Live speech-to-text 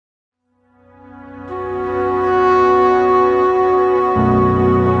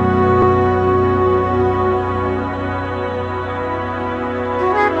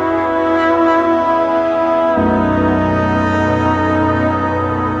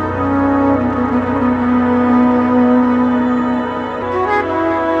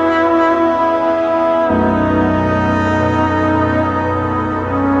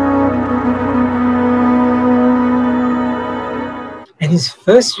his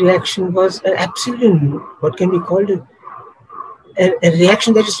first reaction was an absolutely, what can be called a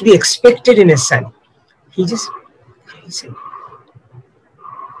reaction that is to be expected in a son. He said,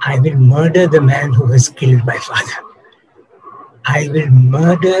 I will murder the man who has killed my father. I will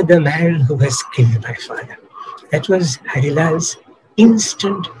murder the man who has killed my father. That was Harilal's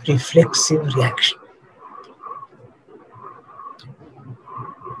instant reflexive reaction.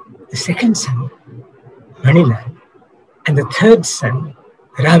 The second son, Manilal, and the third son,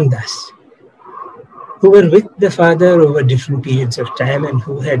 Ramdas, who were with the father over different periods of time and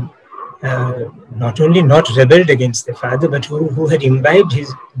who had not only not rebelled against the father, but who had imbibed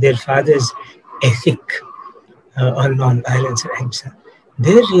their father's ethic on non-violence and Ahimsa.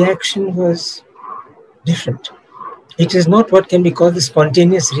 Their reaction was different. It is not what can be called the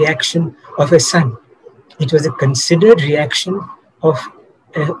spontaneous reaction of a son. It was a considered reaction of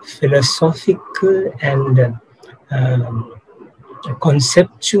a philosophical and a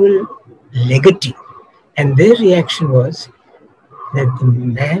conceptual legatee. And their reaction was that the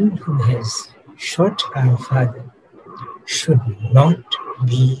man who has shot our father should not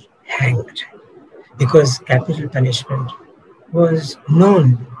be hanged, because capital punishment was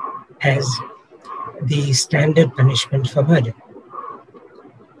known as the standard punishment for murder.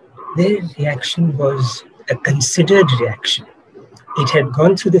 Their reaction was a considered reaction. It had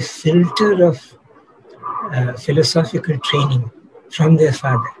gone through the filter of philosophical training from their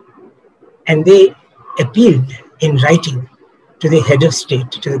father. And they appealed in writing to the head of state,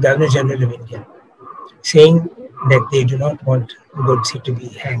 to the Governor General of India, saying that they do not want Godse to be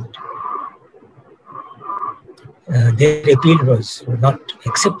hanged. Their appeal was not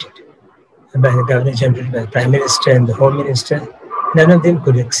accepted by the Governor General, by the Prime Minister and the Home Minister. None of them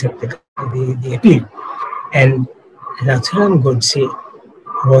could accept the appeal. And Nathuram Godse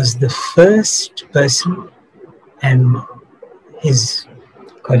was the first person, and his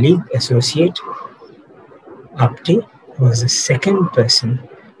colleague, associate, Apte, was the second person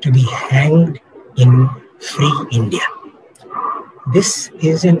to be hanged in free India. This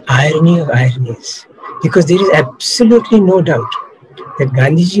is an irony of ironies, because there is absolutely no doubt that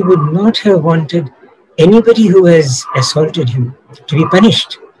Gandhiji would not have wanted anybody who has assaulted him to be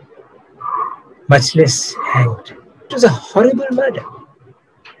punished, much less hanged. It was a horrible murder.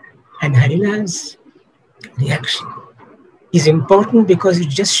 And Harilal's reaction is important because it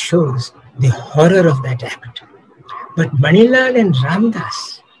just shows the horror of that act. But Manilal and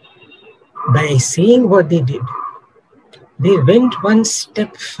Ramdas, by saying what they did, they went one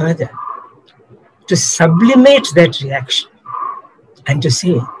step further to sublimate that reaction and to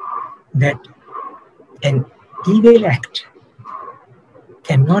say that an evil act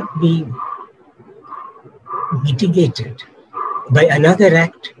cannot be mitigated by another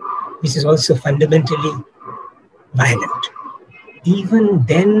act which is also fundamentally violent. Even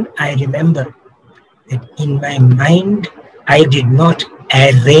then, I remember that in my mind, I did not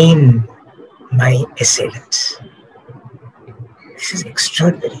arraign my assailants. This is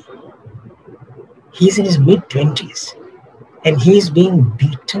extraordinary. He's in his mid-20s and he is being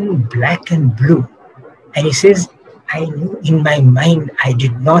beaten black and blue. And he says, I knew in my mind I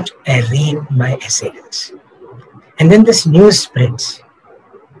did not arraign my assailants. And then this news spreads.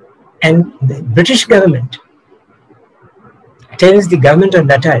 And the British government tells the government of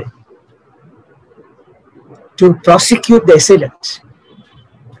Natal to prosecute the assailants.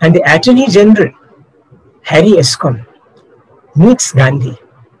 And the Attorney General, Harry Escom, meets Gandhi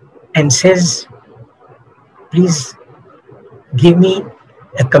and says, please give me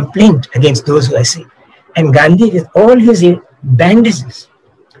a complaint against those who assail. And Gandhi, with all his bandages,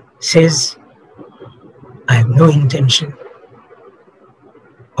 says, I have no intention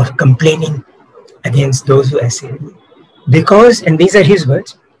of complaining against those who assail me. Because, and these are his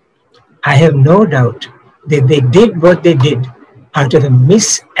words, I have no doubt that they did what they did out of a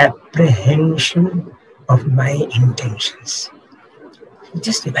misapprehension of my intentions.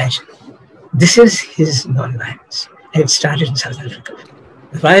 Just imagine. This is his non-violence. And it started in South Africa.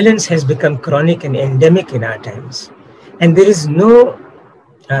 Violence has become chronic and endemic in our times. And there is no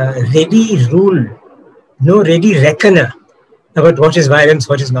ready rule, no ready reckoner about what is violence,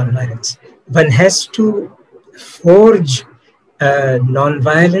 what is non-violence. One has to forge a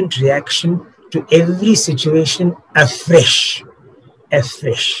non-violent reaction to every situation afresh.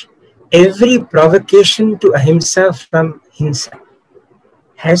 Every provocation to Ahimsa from Hinsa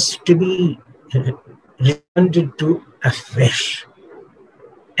has to be responded to afresh.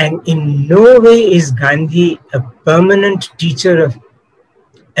 And in no way is Gandhi a permanent teacher of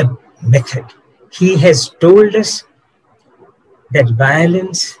a method. He has told us that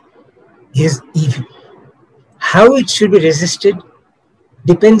violence is evil. How it should be resisted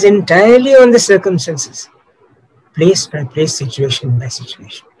depends entirely on the circumstances, place by place, situation by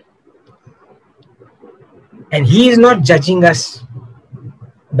situation. And he is not judging us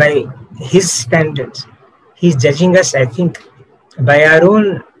by his standards. He's judging us, I think, by our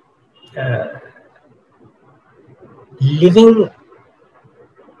own living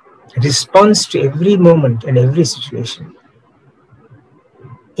response to every moment and every situation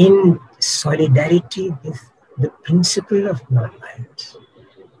in solidarity with the principle of nonviolence.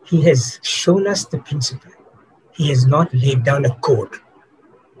 He has shown us the principle. He has not laid down a code.